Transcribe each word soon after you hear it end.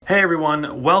Hey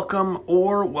everyone,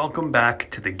 welcome back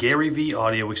to the Gary V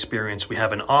audio experience. We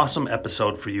have an awesome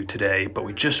episode for you today, but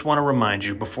we just want to remind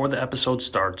you before the episode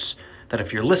starts that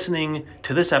if you're listening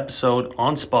to this episode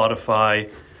on Spotify,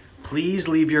 please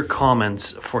leave your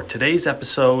comments for today's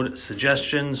episode,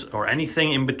 suggestions, or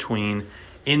anything in between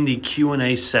in the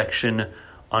Q&A section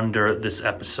under this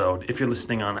episode. If you're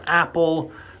listening on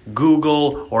Apple,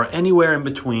 Google, or anywhere in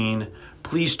between,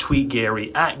 please tweet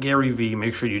Gary at Gary V.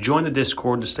 Make sure you join the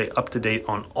Discord to stay up to date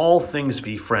on all things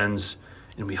V Friends,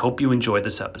 and we hope you enjoy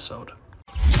this episode.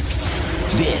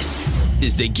 This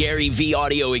is the Gary V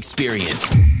audio experience.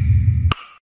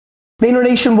 Vayner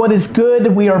Nation, what is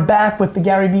good? We are back with the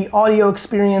Gary V audio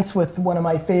experience with one of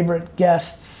my favorite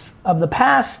guests of the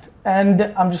past,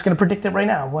 and I'm just going to predict it right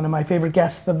now, one of my favorite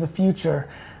guests of the future.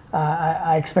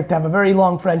 I expect to have a very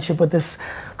long friendship with this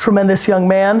tremendous young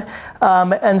man,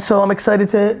 and so I'm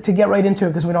excited to get right into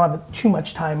it because we don't have too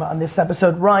much time on this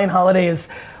episode. Ryan Holiday is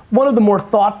one of the more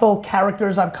thoughtful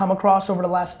characters I've come across over the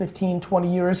last 15,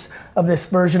 20 years of this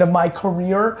version of my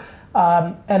career,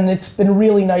 and it's been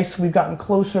really nice. We've gotten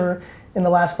closer in the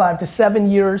last 5 to 7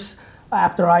 years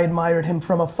after I admired him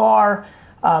from afar.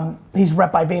 He's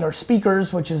rep by Vayner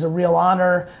Speakers, which is a real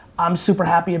honor. I'm super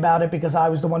happy about it because I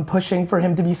was the one pushing for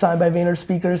him to be signed by Vayner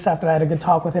Speakers after I had a good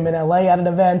talk with him in LA at an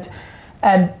event.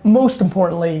 And most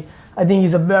importantly, I think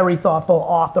he's a very thoughtful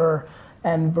author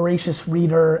and voracious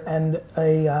reader and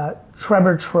a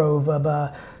treasure trove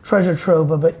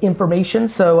of information.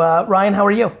 So Ryan, how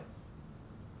are you?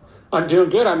 I'm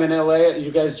doing good. I'm in LA. You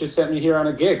guys just sent me here on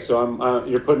a gig, so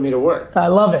you're putting me to work. I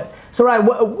love it. So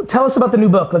Ryan, tell us about the new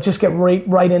book. Let's just get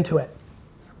right into it.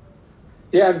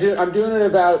 Yeah, I'm doing it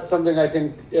about something I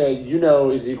think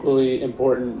is equally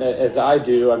important as I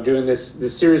do. I'm doing this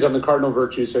series on the cardinal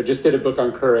virtues. So I just did a book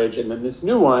on courage, and then this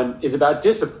new one is about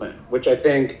discipline, which I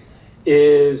think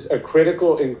is a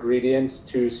critical ingredient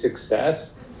to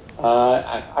success.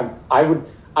 I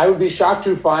would be shocked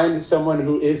to find someone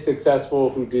who is successful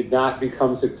who did not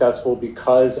become successful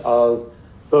because of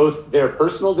both their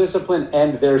personal discipline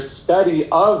and their study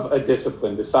of a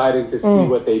discipline, deciding to see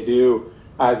what they do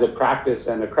as a practice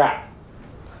and a craft.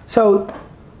 So,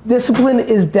 Discipline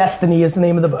is Destiny is the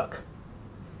name of the book.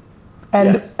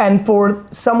 And yes. And for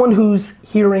someone who's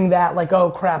hearing that, like,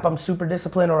 oh crap, I'm super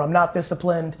disciplined or I'm not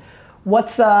disciplined,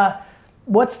 what's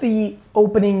the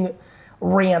opening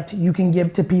rant you can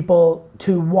give to people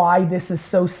to why this is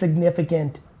so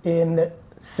significant in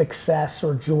success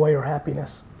or joy or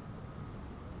happiness?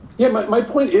 Yeah, my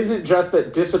point isn't just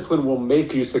that discipline will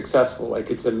make you successful,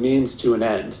 like it's a means to an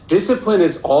end. Discipline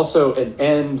is also an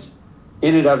end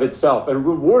in and of itself, and a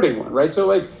rewarding one, right? So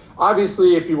like,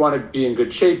 obviously, if you want to be in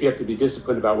good shape, you have to be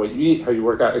disciplined about what you eat, how you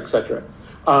work out, etc.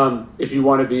 If you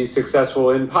want to be successful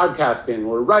in podcasting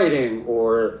or writing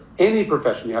or any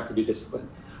profession, you have to be disciplined.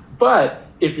 But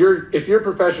if your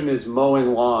profession is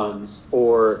mowing lawns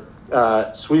or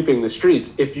sweeping the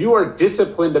streets, if you are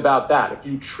disciplined about that, if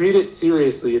you treat it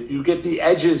seriously, if you get the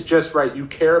edges just right, you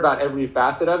care about every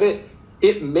facet of it,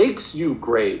 it makes you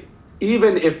great,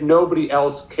 even if nobody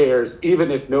else cares,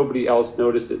 even if nobody else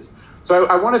notices. So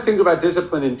I want to think about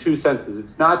discipline in two senses.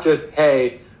 It's not just,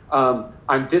 hey,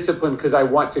 I'm disciplined because I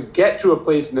want to get to a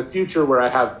place in the future where I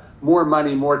have more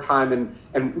money, more time,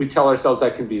 and we tell ourselves I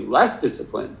can be less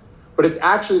disciplined. But it's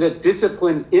actually that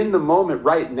discipline in the moment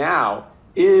right now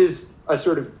is a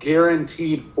sort of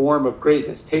guaranteed form of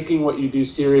greatness, taking what you do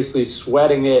seriously,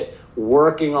 sweating it,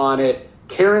 working on it,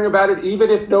 caring about it, even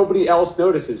if nobody else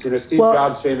notices. Steve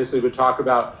Jobs famously would talk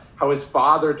about how his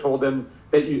father told him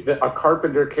that a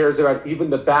carpenter cares about even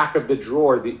the back of the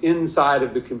drawer, the inside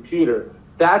of the computer.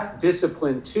 That's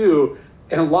discipline too,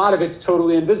 and a lot of it's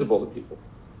totally invisible to people.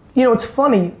 It's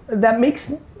funny.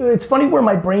 It's funny where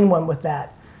my brain went with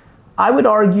that. I would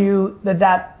argue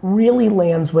that really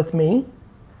lands with me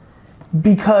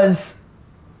because,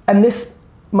 and this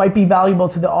might be valuable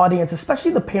to the audience,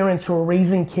 especially the parents who are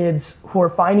raising kids who are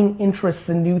finding interests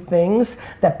in new things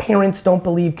that parents don't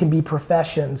believe can be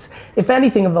professions. If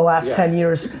anything of the last 10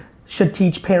 years should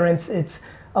teach parents, it's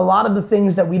a lot of the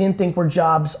things that we didn't think were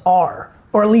jobs are,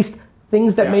 or at least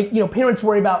things that make, parents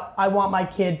worry about, I want my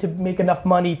kid to make enough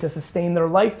money to sustain their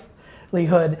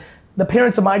livelihood. The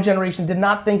parents of my generation did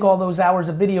not think all those hours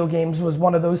of video games was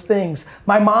one of those things.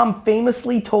 My mom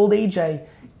famously told AJ,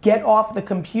 get off the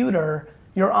computer,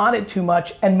 you're on it too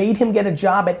much, and made him get a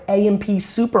job at A&P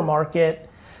Supermarket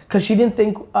because she didn't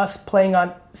think us selling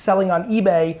on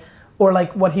eBay or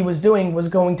like what he was doing was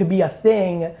going to be a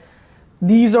thing.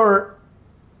 These are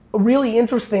really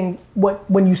interesting.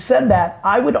 When you said that,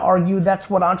 I would argue that's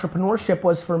what entrepreneurship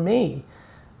was for me.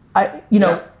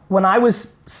 When I was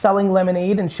selling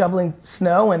lemonade and shoveling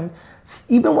snow, and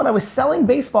even when I was selling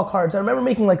baseball cards, I remember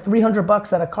making like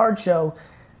 $300 at a card show,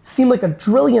 seemed like $1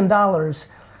 trillion.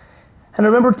 And I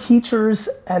remember teachers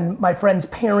and my friends'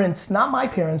 parents, not my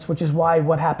parents, which is why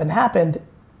what happened,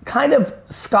 kind of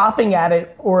scoffing at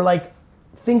it, or like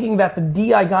thinking that the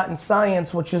D I got in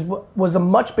science, which was a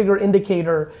much bigger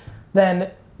indicator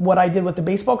than what I did with the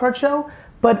baseball card show.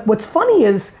 But what's funny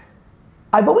is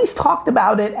I've always talked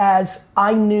about it as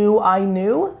I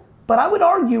knew, but I would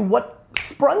argue what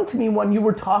sprung to me when you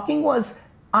were talking was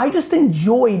I just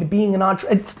enjoyed being an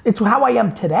entrepreneur. It's how I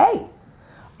am today.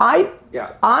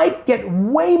 I get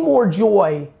way more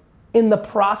joy in the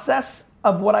process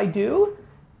of what I do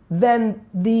than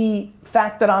the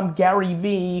fact that I'm Gary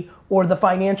Vee or the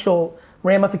financial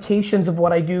ramifications of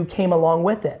what I do came along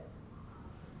with it.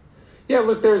 Yeah,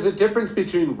 look, there's a difference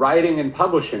between writing and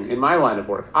publishing in my line of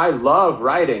work. I love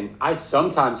writing. I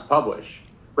sometimes publish,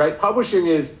 right? Publishing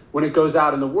is when it goes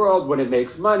out in the world, when it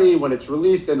makes money, when it's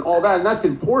released and all that, and that's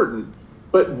important.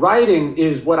 But writing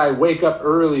is what I wake up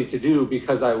early to do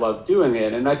because I love doing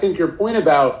it. And I think your point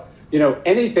about,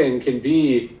 anything can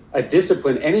be a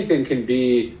discipline, anything can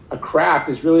be a craft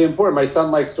is really important. My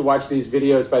son likes to watch these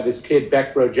videos by this kid,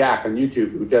 Beck Bro Jack on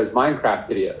YouTube, who does Minecraft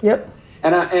videos. Yep.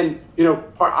 And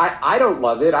I don't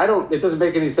love it. It doesn't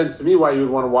make any sense to me why you would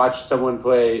want to watch someone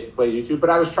play YouTube. But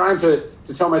I was trying to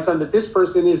tell my son that this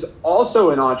person is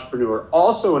also an entrepreneur,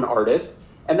 also an artist.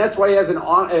 And that's why he has an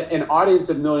audience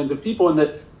of millions of people, and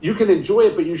that you can enjoy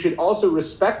it, but you should also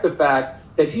respect the fact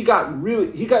that he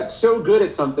got so good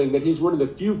at something that he's one of the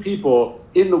few people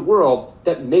in the world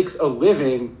that makes a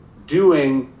living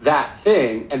doing that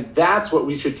thing. And that's what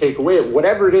we should take away.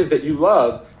 Whatever it is that you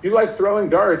love, if you like throwing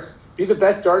darts, be the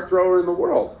best dart thrower in the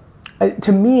world.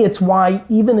 To me, it's why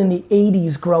even in the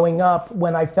 80s growing up,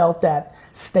 when I felt that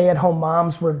stay-at-home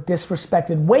moms were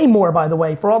disrespected, way more, by the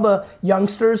way, for all the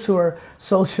youngsters who are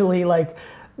socially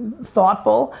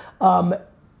thoughtful,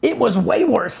 it was way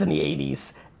worse in the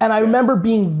 80s. And I remember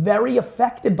being very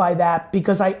affected by that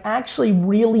because I actually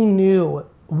really knew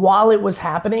while it was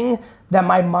happening that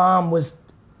my mom was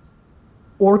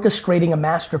orchestrating a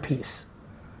masterpiece.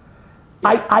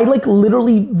 I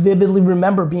literally vividly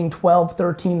remember being 12,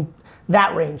 13,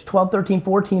 that range, 12, 13,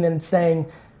 14, and saying,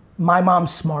 my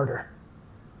mom's smarter.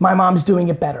 My mom's doing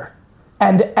it better.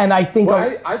 And I think,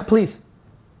 please.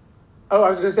 Oh, I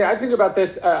was going to say, I think about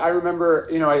this. I remember,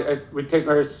 I would take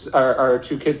our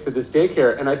two kids to this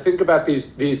daycare, and I think about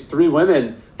these three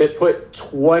women that put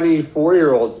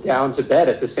 24-year-olds down to bed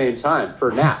at the same time for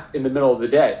a nap in the middle of the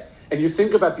day. And you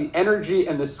think about the energy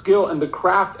and the skill and the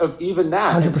craft of even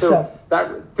that. 100%. And so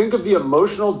think of the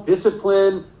emotional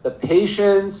discipline, the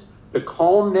patience, the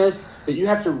calmness that you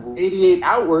have to radiate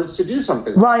outwards to do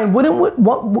something. Ryan,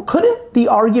 couldn't the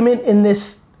argument in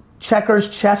this checkers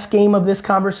chess game of this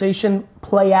conversation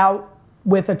play out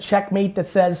with a checkmate that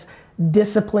says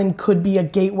discipline could be a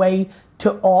gateway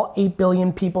to all 8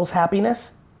 billion people's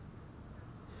happiness?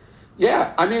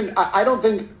 Yeah, I don't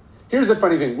think, here's the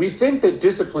funny thing. We think that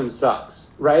discipline sucks,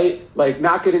 right? Like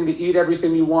not getting to eat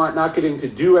everything you want, not getting to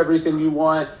do everything you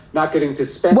want, not getting to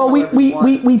spend. Well,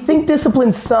 we think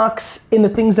discipline sucks in the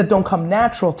things that don't come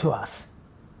natural to us.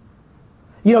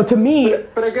 To me.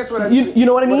 But I guess what you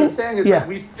know what I mean? What I'm saying is that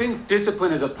we think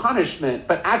discipline is a punishment,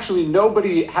 but actually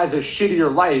nobody has a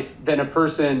shittier life than a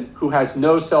person who has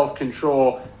no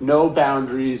self-control, no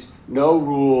boundaries, no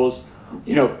rules.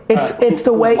 It's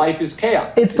the way life is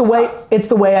chaos. It's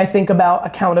the way I think about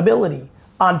accountability.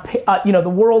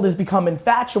 The world has become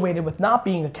infatuated with not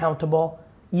being accountable,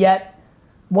 yet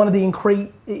one of the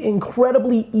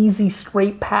incredibly easy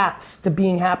straight paths to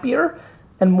being happier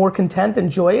and more content and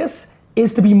joyous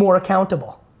is to be more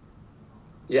accountable.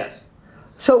 Yes.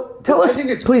 So tell us,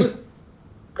 please.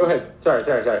 Go ahead. Sorry.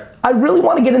 I really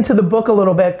want to get into the book a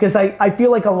little bit because I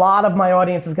feel like a lot of my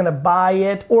audience is going to buy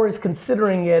it or is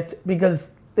considering it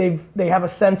because they have a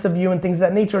sense of you and things of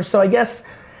that nature. So I guess,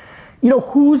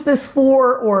 who's this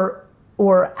for,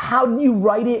 or how do you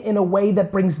write it in a way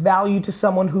that brings value to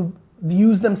someone who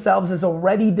views themselves as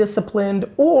already disciplined,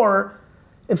 or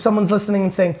if someone's listening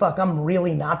and saying, fuck, I'm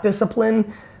really not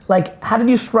disciplined, how did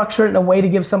you structure it in a way to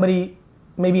give somebody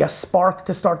maybe a spark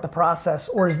to start the process,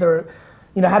 or is there,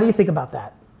 how do you think about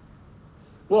that?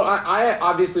 Well, I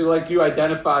obviously, like you,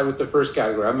 identify with the first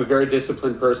category. I'm a very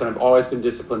disciplined person. I've always been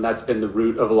disciplined. That's been the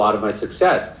root of a lot of my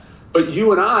success. But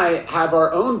you and I have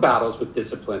our own battles with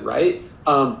discipline, right?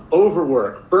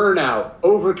 Overwork, burnout,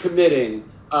 overcommitting,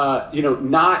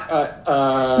 not.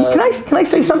 Can I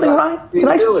say something, Ryan?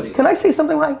 Can I say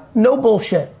something, Ryan? No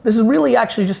bullshit. This is really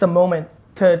actually just a moment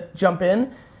to jump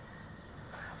in.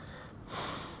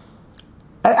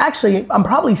 Actually, I'm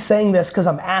probably saying this because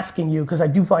I'm asking you, because I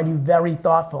do find you very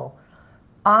thoughtful.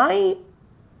 I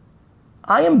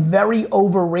am very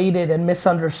overrated and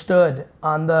misunderstood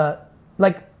on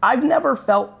I've never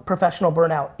felt professional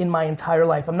burnout in my entire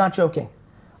life. I'm not joking.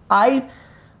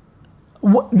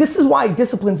 This is why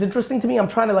discipline's interesting to me. I'm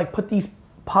trying to put these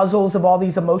puzzles of all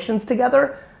these emotions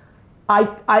together.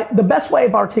 The best way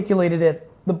I've articulated it,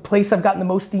 the place I've gotten the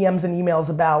most DMs and emails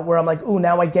about where I'm like, ooh,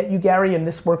 now I get you, Gary, and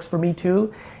this works for me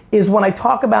too, is when I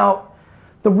talk about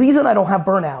the reason I don't have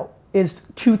burnout is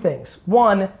two things.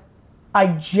 One, I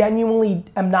genuinely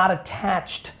am not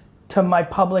attached to my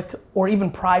public or even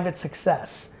private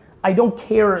success. I don't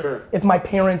care if my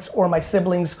parents or my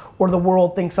siblings or the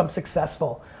world thinks I'm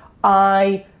successful.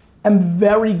 I am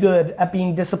very good at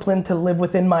being disciplined to live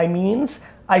within my means.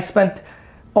 I spent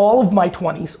all of my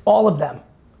 20s, all of them,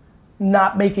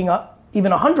 not making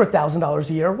even $100,000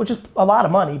 a year, which is a lot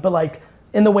of money, but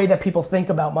in the way that people think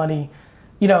about money,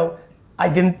 that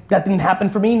didn't happen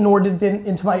for me, nor did it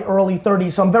into my early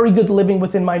 30s. So I'm very good living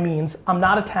within my means. I'm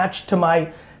not attached to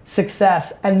my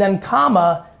success. And then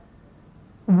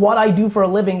what I do for a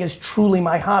living is truly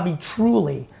my hobby,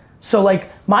 truly. So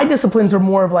my disciplines are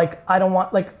more of I don't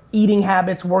want eating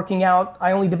habits, working out.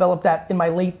 I only developed that in my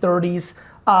late 30s.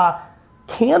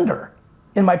 Candor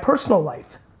in my personal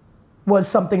life was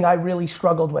something I really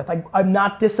struggled with. I'm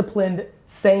not disciplined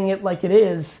saying it like it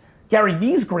is. Gary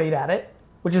Vee's great at it,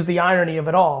 which is the irony of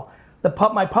it all.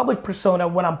 My public persona,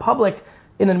 when I'm public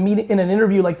in a meeting, in an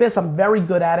interview like this, I'm very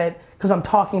good at it because I'm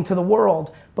talking to the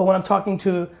world. But when I'm talking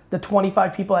to the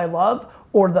 25 people I love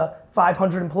or the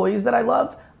 500 employees that I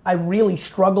love, I really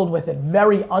struggled with it.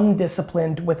 Very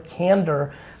undisciplined with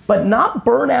candor, but not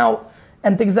burnout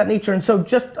and things of that nature. And so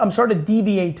I'm sorry to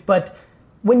deviate, but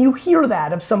when you hear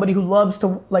that of somebody who loves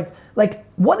to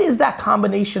what is that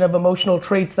combination of emotional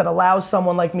traits that allows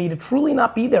someone like me to truly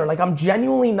not be there? I'm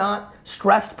genuinely not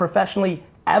stressed professionally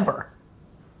ever.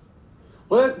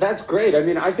 Well, that's great. I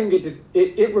mean, I think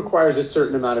it requires a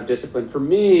certain amount of discipline. For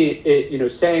me,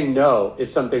 saying no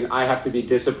is something I have to be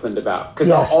disciplined about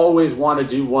because I'll always want to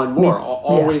do one more. I'll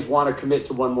always want to commit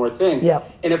to one more thing. Yeah.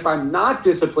 And if I'm not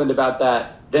disciplined about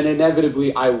that, then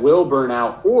inevitably I will burn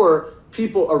out, or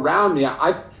people around me.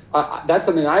 That's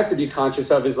something I have to be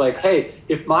conscious of is hey,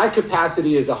 if my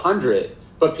capacity is 100,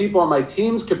 but people on my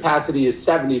team's capacity is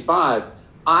 75,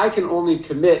 I can only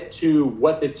commit to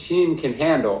what the team can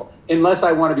handle unless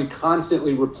I want to be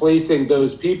constantly replacing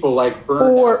those people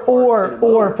burnout.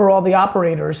 Or for all the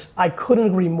operators, I couldn't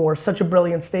agree more. Such a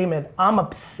brilliant statement. I'm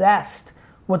obsessed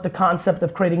with the concept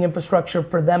of creating infrastructure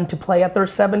for them to play at their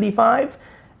 75,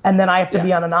 and then I have to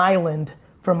be on an island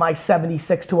from my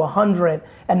 76 to 100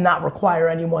 and not require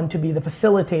anyone to be the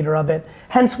facilitator of it.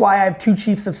 Hence why I have 2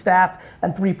 chiefs of staff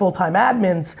and 3 full-time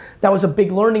admins. That was a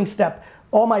big learning step.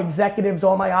 All my executives,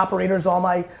 all my operators, all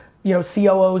my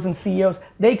COOs and CEOs,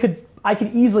 I could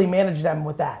easily manage them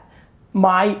with that.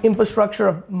 My infrastructure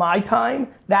of my time,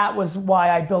 that was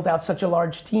why I built out such a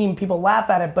large team. People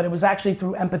laugh at it, but it was actually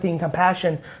through empathy and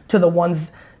compassion to the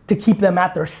ones to keep them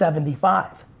at their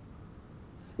 75.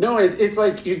 No, it's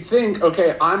you'd think,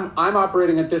 okay, I'm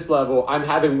operating at this level. I'm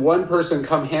having one person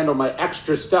come handle my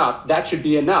extra stuff. That should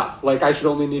be enough. I should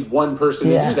only need one person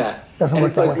to do that. And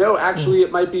it's no, actually,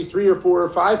 it might be 3 or 4 or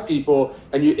 5 people.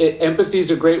 And empathy is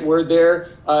a great word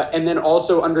there. And then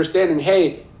also understanding,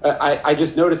 hey, I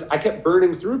just noticed I kept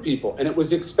burning through people, and it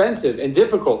was expensive and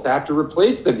difficult to have to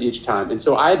replace them each time. And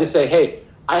so I had to say, hey,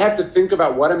 I have to think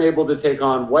about what I'm able to take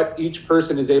on, what each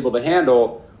person is able to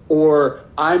handle, or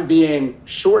I'm being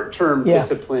short-term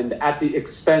disciplined at the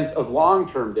expense of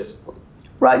long-term discipline.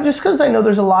 Right, just because I know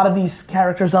there's a lot of these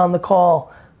characters on the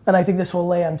call, and I think this will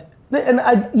land.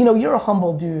 And you're a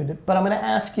humble dude, but I'm going to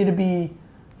ask you to be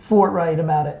forthright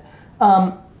about it.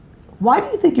 Why do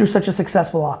you think you're such a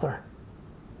successful author?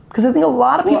 Because I think a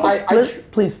lot of people.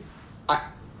 Please.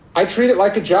 I treat it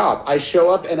like a job. I show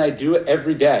up and I do it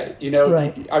every day.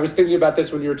 Right. I was thinking about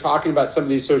this when you were talking about some of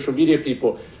these social media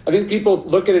people. I think people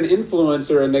look at an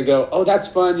influencer and they go, oh, that's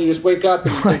fun. You just wake up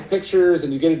and you take pictures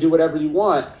and you get to do whatever you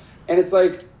want. And it's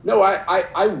no,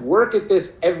 I work at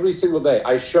this every single day.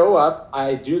 I show up,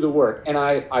 I do the work, and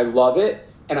I love it,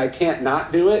 and I can't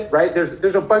not do it, right?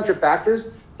 There's a bunch of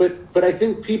factors, but I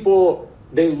think people,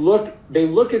 they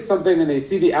look at something and they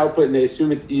see the output and they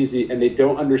assume it's easy, and they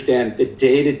don't understand the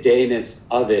day-to-dayness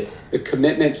of it, the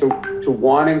commitment to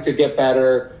wanting to get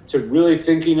better, to really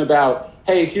thinking about,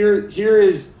 hey, here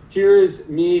is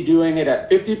me doing it at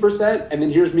 50%, and then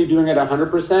here's me doing it at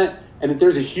 100%, and that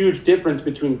there's a huge difference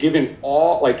between giving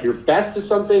all your best to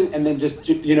something and then just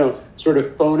sort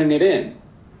of phoning it in.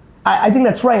 I think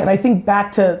that's right, and I think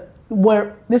back to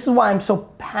where this is why I'm so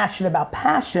passionate about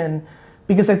passion,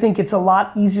 because I think it's a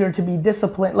lot easier to be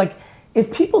disciplined. Like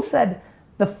if people said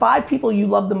the 5 people you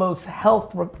love the most,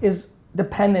 health is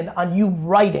dependent on you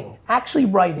actually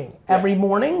writing every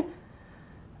morning,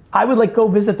 I would like go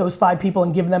visit those 5 people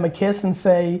and give them a kiss and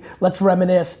say, let's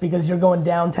reminisce because you're going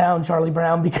downtown, Charlie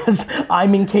Brown, because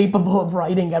I'm incapable of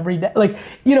writing every day. Like,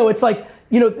 it's like,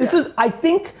 this is, I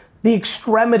think the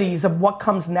extremities of what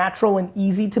comes natural and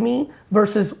easy to me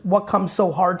versus what comes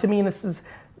so hard to me. And this is,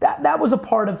 that was a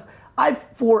part of, I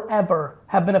forever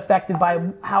have been affected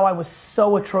by how I was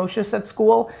so atrocious at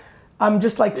school. I'm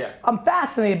just like, I'm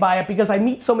fascinated by it because I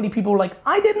meet so many people who are like,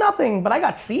 I did nothing, but I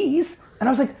got C's. And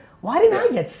I was like, why didn't I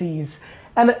get C's?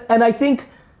 And I think,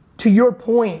 to your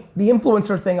point, the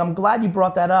influencer thing, I'm glad you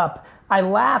brought that up. I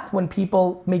laugh when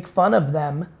people make fun of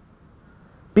them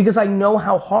because I know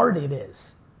how hard it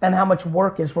is and how much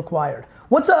work is required.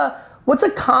 What's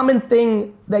a common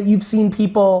thing that you've seen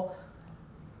people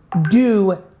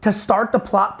do to start the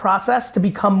plot process to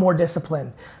become more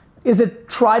disciplined? Is it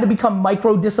try to become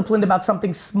micro-disciplined about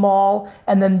something small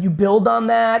and then you build on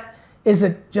that? Is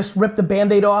it just rip the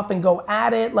Band-Aid off and go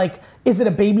at it? Like, is it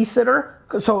a babysitter?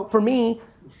 So for me,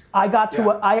 I got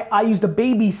to, I used a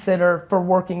babysitter for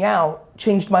working out,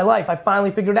 changed my life. I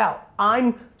finally figured out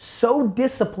I'm so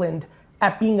disciplined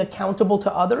at being accountable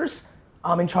to others.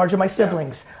 I'm in charge of my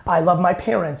siblings. I love my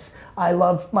parents. I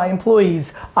love my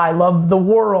employees. I love the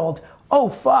world. Oh,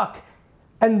 fuck.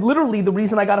 And literally the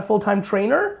reason I got a full-time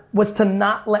trainer was to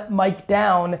not let Mike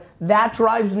down. That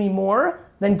drives me more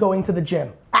than going to the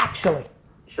gym, actually.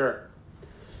 Sure.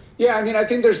 Yeah, I mean, I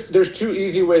think there's 2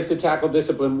 easy ways to tackle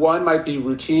discipline. One might be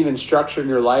routine and structure in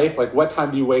your life. Like, what time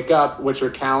do you wake up? What's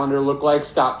your calendar look like?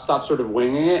 Stop sort of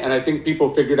winging it. And I think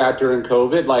people figured out during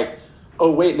COVID, like,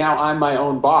 oh, wait, now I'm my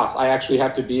own boss. I actually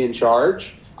have to be in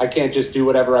charge. I can't just do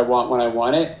whatever I want when I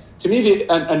want it. To me,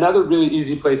 another really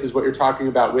easy place is what you're talking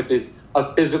about with is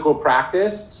a physical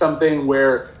practice, something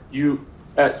where you,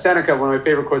 Seneca, one of my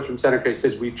favorite quotes from Seneca,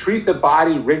 says, we treat the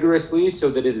body rigorously so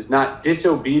that it is not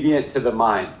disobedient to the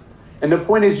mind. And the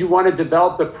point is you want to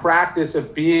develop the practice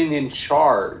of being in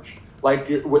charge, like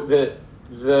with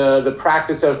the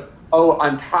practice of, oh,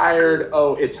 I'm tired,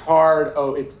 oh, it's hard,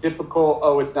 oh, it's difficult,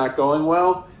 oh, it's not going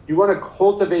well. You want to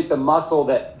cultivate the muscle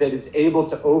that is able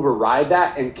to override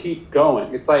that and keep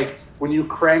going. It's like when you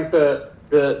crank the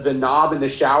knob in the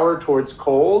shower towards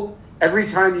cold, every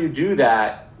time you do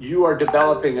that, you are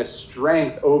developing a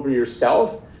strength over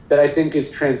yourself that I think is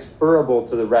transferable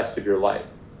to the rest of your life.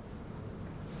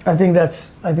 I think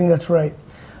that's right.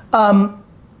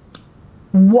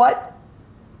 What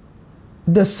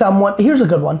does someone, here's a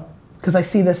good one, because I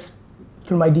see this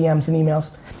through my DMs and emails.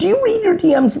 Do you read your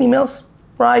DMs and emails,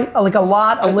 right? Like a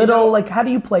lot, a little, like how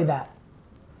do you play that?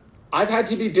 I've had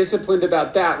to be disciplined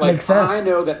about that. Like, I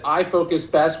know that I focus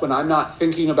best when I'm not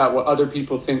thinking about what other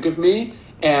people think of me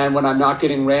and when I'm not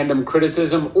getting random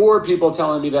criticism or people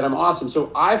telling me that I'm awesome.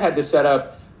 So I've had to set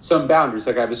up some boundaries.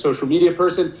 Like I have a social media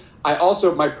person. I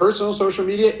also, my personal social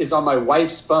media is on my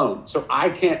wife's phone. So I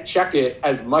can't check it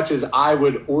as much as I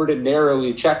would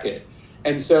ordinarily check it.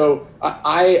 And so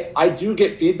I do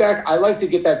get feedback. I like to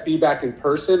get that feedback in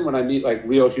person when I meet like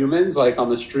real humans, like on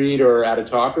the street or at a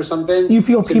talk or something. You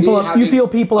feel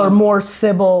people are more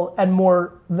civil and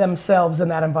more themselves in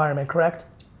that environment, correct?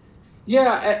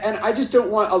 Yeah, and I just don't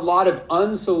want a lot of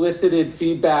unsolicited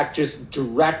feedback, just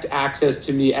direct access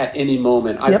to me at any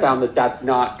moment. I found that that's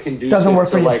not conducive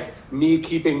to like me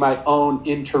keeping my own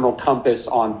internal compass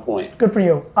on point. Good for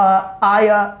you.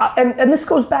 And this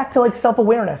goes back to like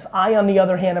self-awareness. I, on the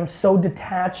other hand, am so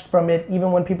detached from it.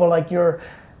 Even when people are like, you're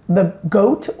the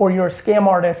GOAT or you're a scam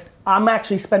artist, I'm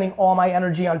actually spending all my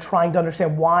energy on trying to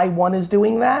understand why one is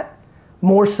doing that.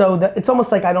 More so that it's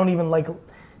almost like I don't even like.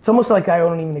 It's almost like I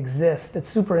don't even exist. It's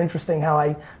super interesting how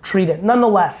I treat it.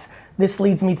 Nonetheless, this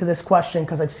leads me to this question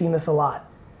because I've seen this a lot.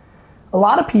 A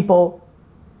lot of people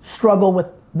struggle with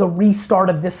the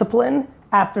restart of discipline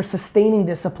after sustaining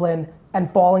discipline and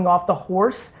falling off the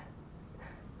horse.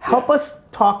 Help us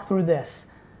talk through this.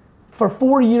 For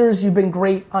 4 years, you've been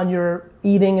great on your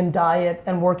eating and diet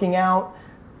and working out,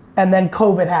 and then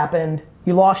COVID happened,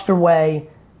 you lost your way,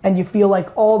 and you feel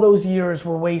like all those years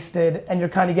were wasted and you're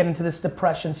kind of getting into this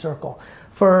depression circle.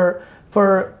 For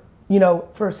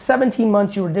 17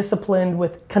 months you were disciplined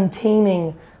with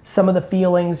containing some of the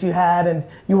feelings you had and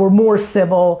you were more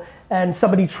civil and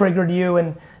somebody triggered you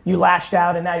and you lashed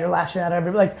out and now you're lashing out at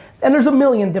everybody. And there's a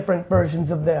million different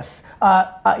versions of this.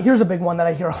 Here's a big one that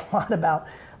I hear a lot about.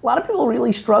 A lot of people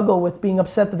really struggle with being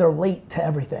upset that they're late to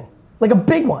everything. Like a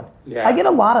big one. Yeah. I get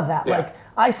a lot of that. Yeah. Like,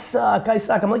 I suck.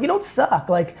 I'm like, you don't suck.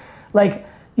 Like,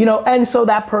 and so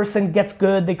that person gets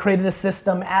good, they created a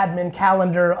system, admin,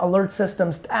 calendar, alert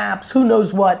systems, apps, who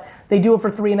knows what. They do it for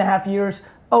 3.5 years.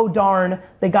 Oh darn,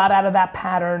 they got out of that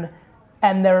pattern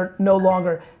and they're no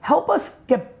longer. Help us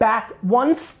get back,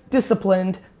 once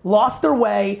disciplined, lost their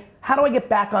way, how do I get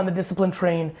back on the discipline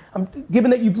train? Given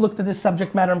that you've looked at this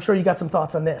subject matter, I'm sure you got some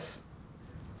thoughts on this.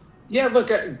 Yeah, look,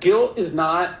 guilt is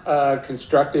not a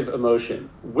constructive emotion.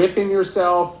 Whipping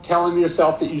yourself, telling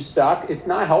yourself that you suck, it's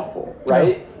not helpful,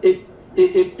 right?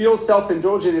 It feels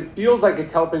self-indulgent. It feels like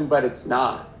it's helping, but it's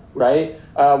not, right?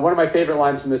 One of my favorite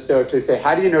lines from the Stoics, they say,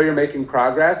 how do you know you're making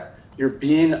progress? You're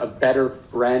being a better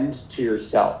friend to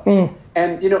yourself.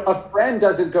 And, a friend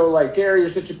doesn't go like, Gary, you're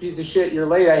such a piece of shit. You're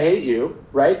late. I hate you,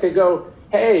 right? They go,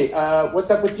 hey, what's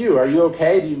up with you? Are you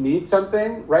okay? Do you need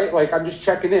something, right? Like, I'm just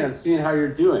checking in. I'm seeing how you're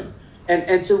doing.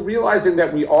 And so realizing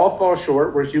that we all fall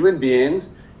short, we're human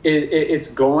beings, it's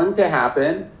going to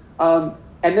happen.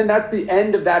 And then that's the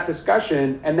end of that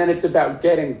discussion. And then it's about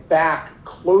getting back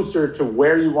closer to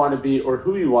where you want to be or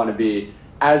who you want to be,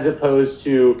 as opposed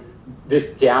to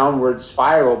this downward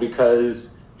spiral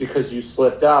because you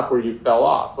slipped up or you fell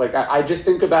off. Like, I just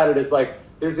think about it as like,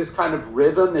 there's this kind of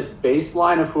rhythm, this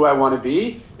baseline of who I want to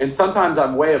be. And sometimes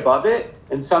I'm way above it.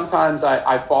 And sometimes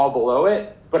I fall below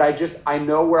it. But I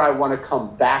know where I want to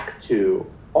come back to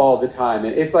all the time.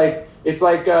 And it's like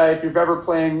if you've ever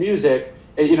playing music,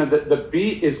 the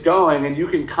beat is going and you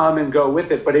can come and go with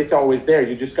it, but it's always there.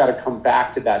 You just got to come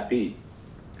back to that beat.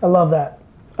 I love that.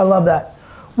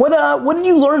 What did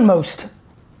you learn most?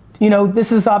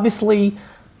 This is obviously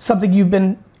something you've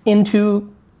been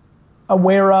into,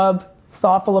 aware of,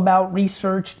 thoughtful about,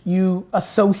 researched. You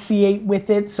associate with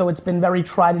it, so it's been very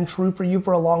tried and true for you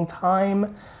for a long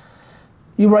time.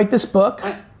 You write this book,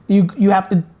 you have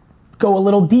to go a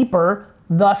little deeper,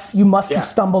 thus you must have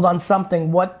stumbled on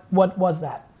something. What was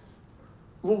that?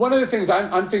 Well, one of the things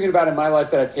I'm thinking about in my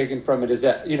life that I've taken from it is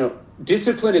that,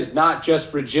 discipline is not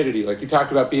just rigidity. Like you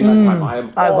talked about being on time. I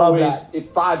am always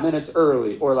 5 minutes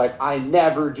early, or like I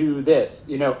never do this.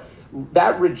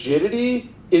 That rigidity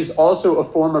is also a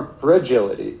form of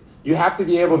fragility. You have to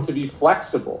be able to be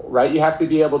flexible, right? You have to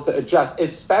be able to adjust,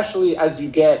 especially as you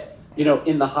get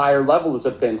in the higher levels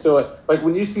of things. So like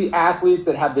when you see athletes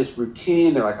that have this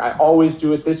routine, they're like, I always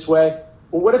do it this way.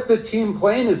 Well, what if the team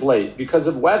plane is late because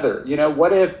of weather?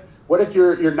 What if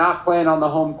you're not playing on the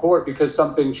home court because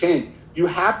something changed? You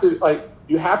have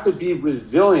to be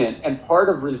resilient, and part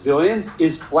of resilience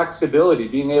is flexibility,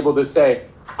 being able to say,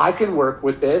 I can work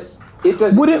with this. It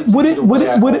doesn't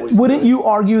wouldn't you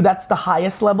argue that's the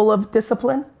highest level of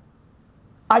discipline?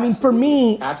 I mean, for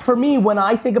me, when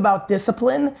I think about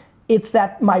discipline, it's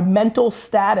that my mental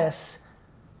status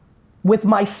with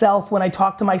myself when I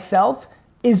talk to myself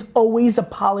is always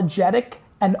apologetic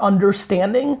and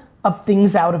understanding of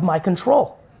things out of my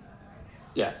control.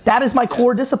 Yes. That is my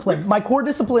core discipline. My core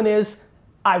discipline is,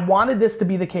 I wanted this to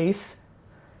be the case.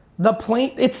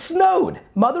 It snowed.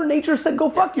 Mother Nature said, go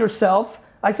fuck yourself.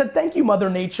 I said, thank you, Mother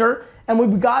Nature. And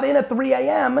when we got in at 3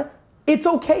 a.m., it's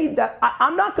okay that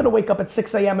I'm not gonna wake up at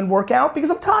 6 a.m. and work out because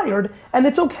I'm tired, and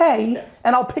it's okay,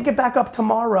 and I'll pick it back up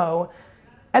tomorrow.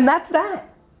 And that's that.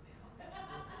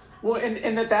 Well,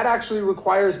 and that actually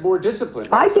requires more discipline.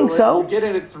 Right? I think so. You get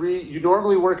in at 3, you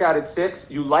normally work out at 6,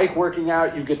 you like working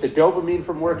out, you get the dopamine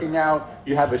from working out,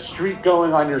 you have a streak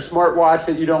going on your smartwatch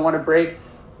that you don't want to break.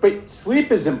 But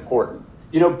sleep is important.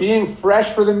 Being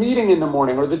fresh for the meeting in the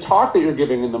morning or the talk that you're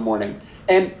giving in the morning.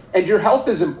 And your health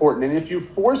is important. And if you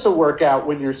force a workout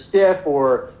when you're stiff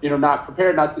or, not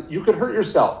prepared, you could hurt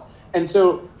yourself. And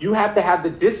so you have to have the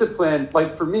discipline.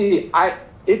 Like for me,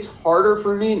 it's harder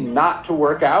for me not to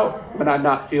work out when I'm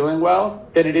not feeling well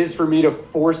than it is for me to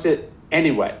force it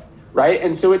anyway, right?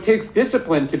 And so it takes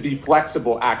discipline to be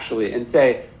flexible actually and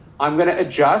say, I'm going to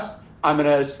adjust. I'm going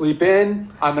to sleep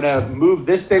in. I'm going to move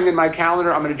this thing in my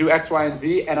calendar. I'm going to do X, Y, and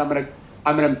Z, and I'm going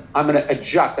to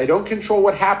adjust. I don't control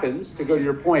what happens, to go to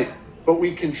your point, but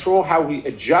we control how we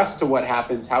adjust to what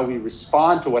happens, how we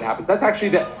respond to what happens. That's actually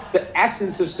the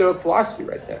essence of Stoic philosophy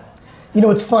right there.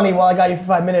 It's funny, while I got you for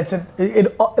 5 minutes,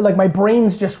 it like my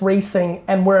brain's just racing,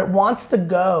 and where it wants to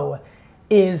go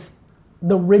is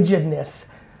the rigidness.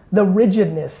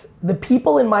 The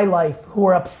people in my life who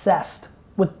are obsessed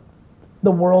with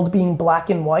the world being black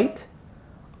and white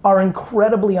are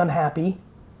incredibly unhappy.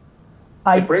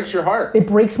 It breaks your heart. It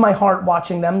breaks my heart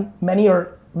watching them. Many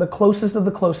are the closest of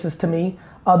the closest to me.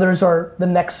 Others are the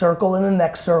next circle and the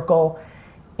next circle.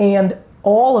 And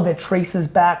all of it traces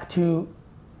back to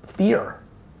fear.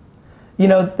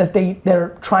 That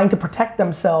they're trying to protect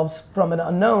themselves from an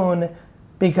unknown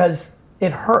because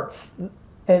it hurts.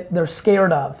 They're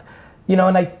scared of.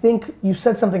 And I think you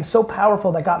said something so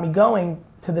powerful that got me going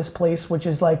to this place, which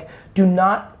is like, do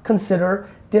not consider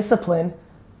discipline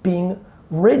being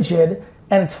rigid.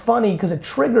 And it's funny because it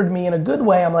triggered me in a good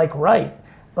way. I'm like, right.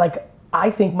 Like, I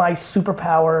think my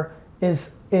superpower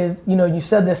is, you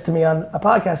said this to me on a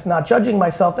podcast, not judging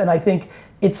myself. And I think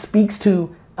it speaks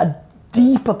to a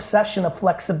deep obsession of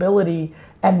flexibility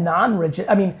and non-rigid.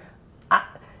 I mean,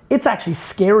 it's actually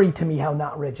scary to me how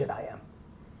not rigid I am.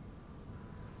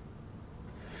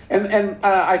 And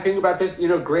I think about this,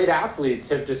 great athletes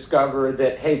have discovered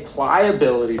that, hey,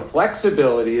 pliability,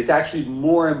 flexibility is actually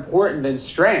more important than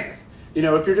strength.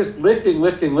 If you're just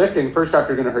lifting, first off,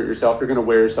 you're going to hurt yourself. You're going to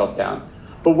wear yourself down.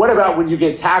 But what about when you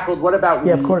get tackled? What about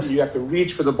when you have to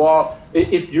reach for the ball?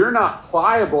 If you're not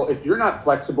pliable, if you're not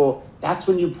flexible, that's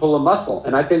when you pull a muscle.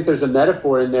 And I think there's a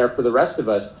metaphor in there for the rest of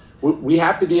us. We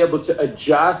have to be able to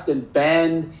adjust and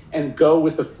bend and go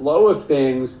with the flow of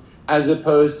things, as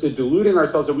opposed to deluding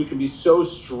ourselves that we can be so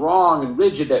strong and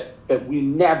rigid that we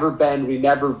never bend, we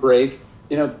never break.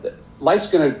 Life's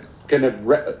going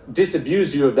to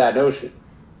disabuse you of that notion.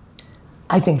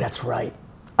 I think that's right.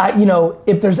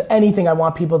 If there's anything I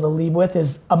want people to leave with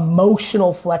is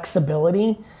emotional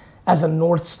flexibility as a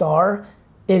North Star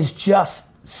is just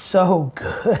so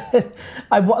good.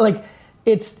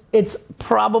 It's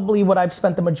probably what I've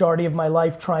spent the majority of my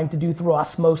life trying to do through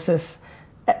osmosis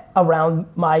around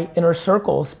my inner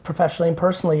circles, professionally and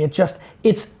personally.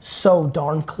 It's so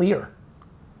darn clear.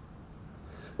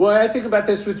 Well, I think about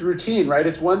this with routine, right?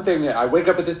 It's one thing, I wake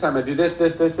up at this time, I do this,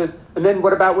 and then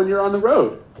what about when you're on the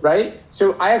road, right?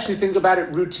 So I actually think about it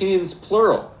routines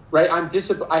plural, right?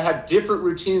 I have different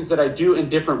routines that I do in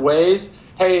different ways.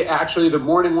 Hey, actually the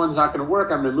morning one's not gonna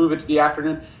work, I'm gonna move it to the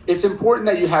afternoon. It's important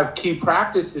that you have key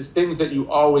practices, things that you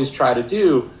always try to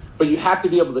do, but you have to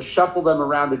be able to shuffle them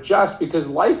around, adjust, because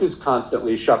life is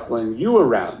constantly shuffling you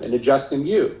around and adjusting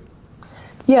you.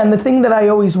 Yeah, and the thing that I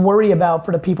always worry about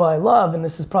for the people I love, and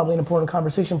this is probably an important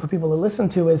conversation for people to listen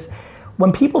to, is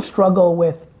when people struggle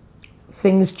with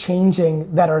things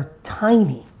changing that are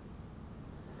tiny,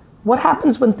 what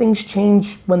happens when things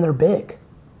change when they're big?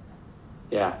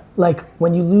 Yeah. Like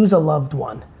when you lose a loved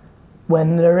one,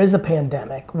 when there is a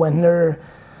pandemic, when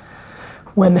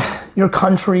your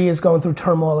country is going through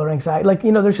turmoil or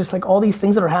anxiety, there's just all these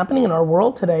things that are happening in our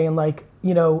world today, and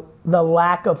the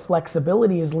lack of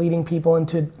flexibility is leading people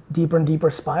into deeper and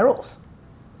deeper spirals.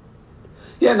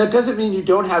 Yeah, and that doesn't mean you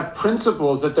don't have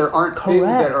principles, that there aren't things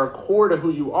that are core to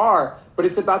who you are, but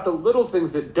it's about the little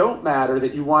things that don't matter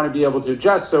that you want to be able to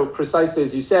adjust. So precisely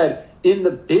as you said, in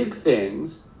the big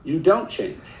things, you don't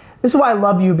change. This is why I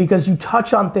love you, because you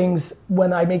touch on things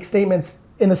when I make statements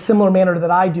in a similar manner that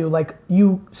I do.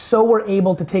 You so were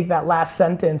able to take that last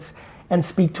sentence and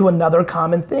speak to another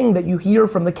common thing that you hear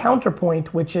from the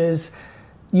counterpoint, which is,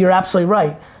 you're absolutely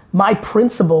right. My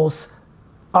principles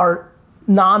are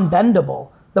non-bendable.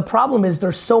 The problem is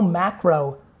they're so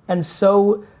macro and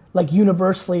so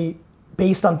universally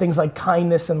based on things like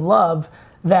kindness and love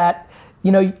that,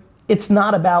 it's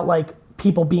not about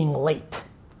people being late.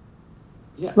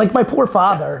 Yeah. My poor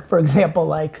father, for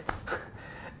example,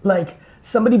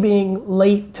 somebody being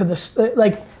late to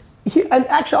the, and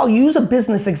actually I'll use a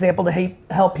business example to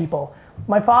help people.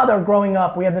 My father, growing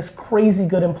up, we had this crazy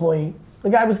good employee. The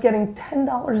guy was getting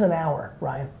 $10 an hour,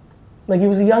 Ryan. He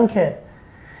was a young kid.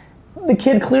 The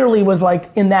kid clearly was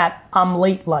in that I'm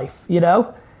late life,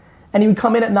 And he would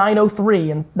come in at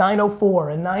 9:03 and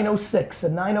 9:04 and 9:06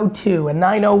 and 9:02 and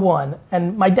 9:01.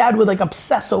 And my dad would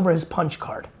obsess over his punch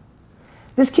card.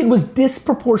 This kid was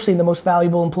disproportionately the most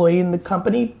valuable employee in the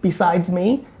company besides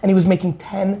me, and he was making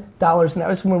 $10 an hour.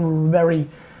 This is when we were a very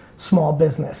small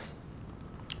business.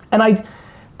 And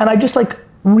I just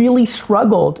really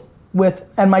struggled with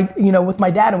my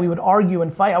dad, and we would argue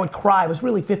and fight. I would cry. I was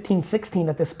really 15, 16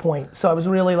 at this point. So I was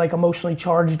really emotionally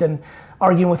charged and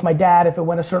arguing with my dad. If it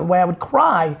went a certain way, I would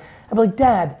cry. I'd be like,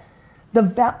 Dad,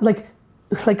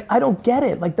 I don't get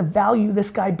it. The value this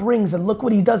guy brings, and look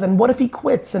what he does, and what if he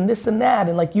quits, and this and that,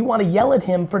 and you want to yell at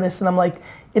him for this, and I'm like,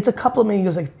 it's a couple of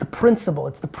minutes. He goes the principle,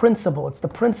 it's the principle, it's the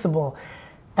principle,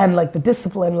 and the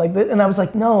discipline, and I was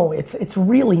like, no, it's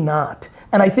really not.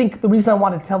 And I think the reason I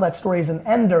wanted to tell that story as an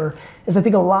ender is I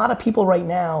think a lot of people right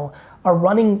now are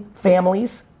running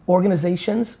families,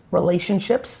 organizations,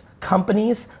 relationships,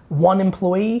 companies, one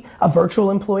employee, a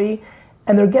virtual employee,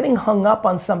 and they're getting hung up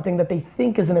on something that they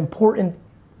think is an important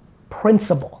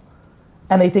principle.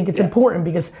 And they think it's important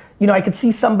because, I could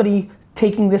see somebody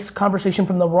taking this conversation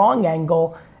from the wrong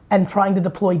angle and trying to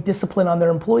deploy discipline on their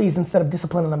employees instead of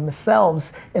discipline on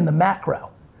themselves in the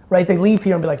macro, right? They leave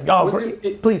here and be like, oh,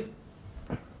 please.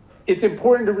 It's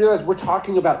important to realize we're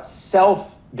talking about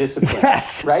discipline.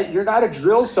 Yes. Right? You're not a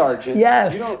drill sergeant.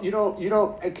 Yes. You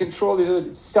don't control these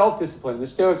other self-discipline. The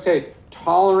Stoics say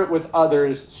tolerant with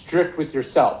others, strict with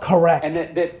yourself. Correct. And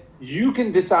that you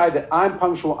can decide that I'm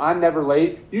punctual, I'm never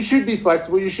late. You should be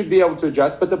flexible, you should be able to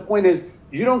adjust. But the point is,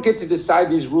 you don't get to decide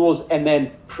these rules and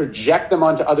then project them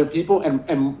onto other people.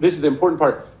 And this is the important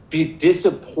part, be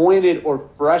disappointed or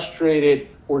frustrated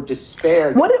or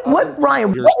despaired.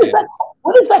 Ryan,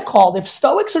 what is that called? If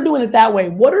Stoics are doing it that way,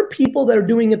 what are people that are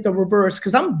doing it the reverse?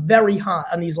 Because I'm very hot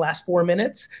on these last 4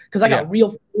 minutes because I got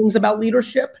real feelings about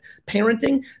leadership,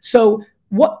 parenting. So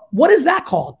what is that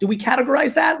called? Do we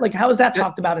categorize that? Like, how is that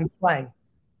talked about in slang?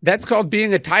 That's called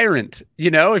being a tyrant.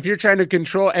 If you're trying to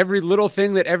control every little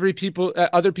thing that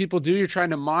other people do, you're trying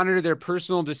to monitor their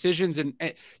personal decisions, and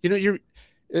you're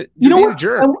being a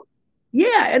jerk.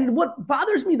 And what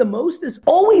bothers me the most is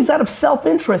always out of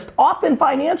self-interest, often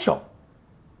financial.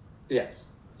 Yes.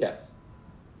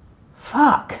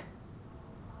 Fuck.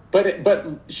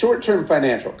 But short-term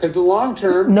financial, because the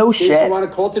long-term, no is shit. You want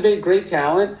to cultivate great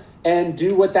talent and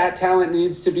do what that talent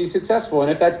needs to be successful. And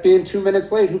if that's being 2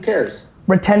 minutes late, who cares?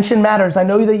 Retention matters. I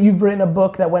know that you've written a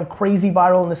book that went crazy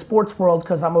viral in the sports world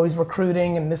because I'm always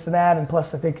recruiting and this and that. And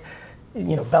plus, I think,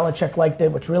 Belichick liked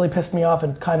it, which really pissed me off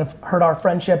and kind of hurt our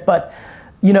friendship. But,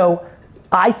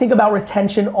 I think about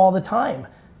retention all the time.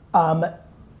 And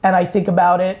I think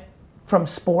about it from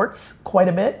sports quite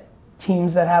a bit.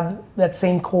 Teams that have that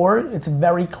same core, it's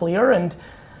very clear. And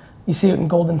you see it in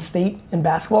Golden State in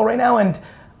basketball right now. And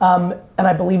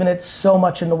I believe in it so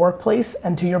much in the workplace.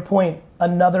 And to your point,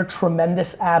 another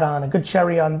tremendous add-on, a good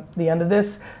cherry on the end of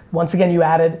this. Once again, you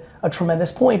added a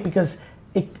tremendous point because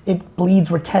it bleeds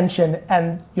retention,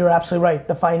 and you're absolutely right.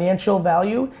 The financial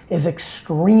value is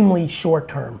extremely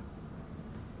short-term.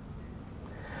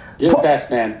 You're the best,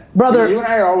 man. Brother. You and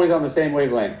I are always on the same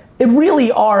wavelength. It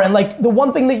really are, and like the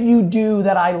one thing that you do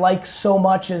that I like so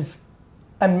much is,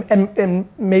 and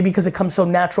maybe because it comes so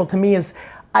natural to me, is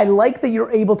I like that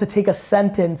you're able to take a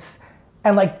sentence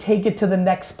and like take it to the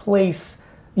next place.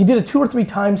 You did it 2 or 3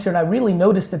 times here, and I really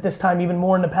noticed it this time even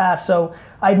more in the past. So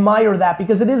I admire that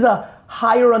because it is a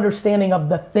higher understanding of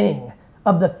the thing,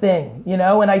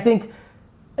 And I think,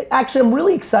 actually, I'm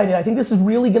really excited. I think this is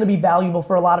really going to be valuable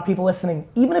for a lot of people listening.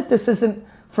 Even if this isn't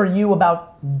for you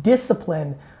about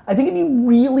discipline, I think if you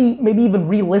really, maybe even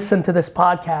re-listen to this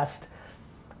podcast,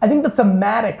 I think the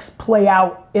thematics play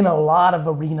out in a lot of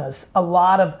arenas, a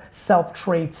lot of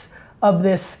self-traits of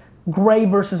this gray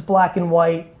versus black and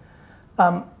white.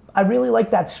 I really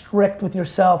like that strict with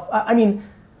yourself. I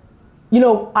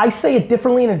say it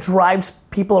differently and it drives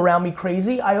people around me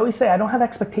crazy. I always say I don't have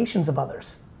expectations of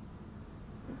others.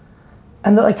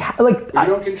 And they're like you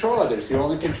don't control others, you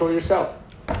only control yourself.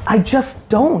 I just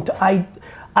don't. I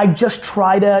just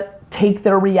try to take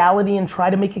their reality and try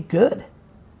to make it good.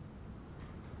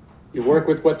 You work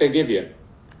with what they give you.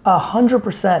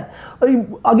 100%.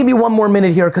 I'll give you 1 more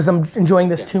minute here because I'm enjoying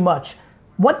this too much.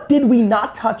 What did we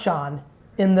not touch on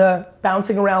in the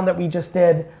bouncing around that we just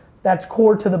did that's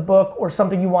core to the book, or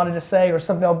something you wanted to say, or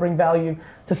something that'll bring value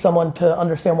to someone to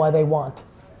understand why they want?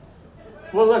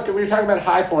 Well, look, we were talking about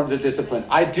high forms of discipline.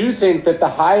 I do think that the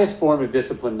highest form of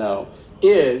discipline, though,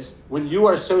 is when you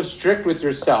are so strict with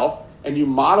yourself and you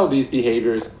model these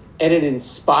behaviors and it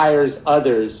inspires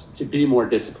others to be more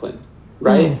disciplined,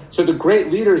 right? So the great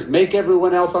leaders make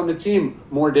everyone else on the team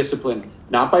more disciplined,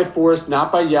 not by force,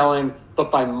 not by yelling,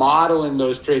 but by modeling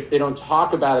those traits. They don't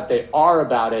talk about it, they are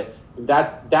about it.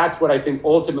 That's what I think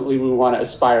ultimately we want to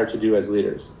aspire to do as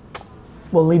leaders.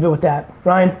 We'll leave it with that.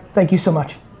 Ryan, thank you so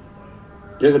much.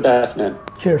 You're the best, man.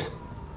 Cheers.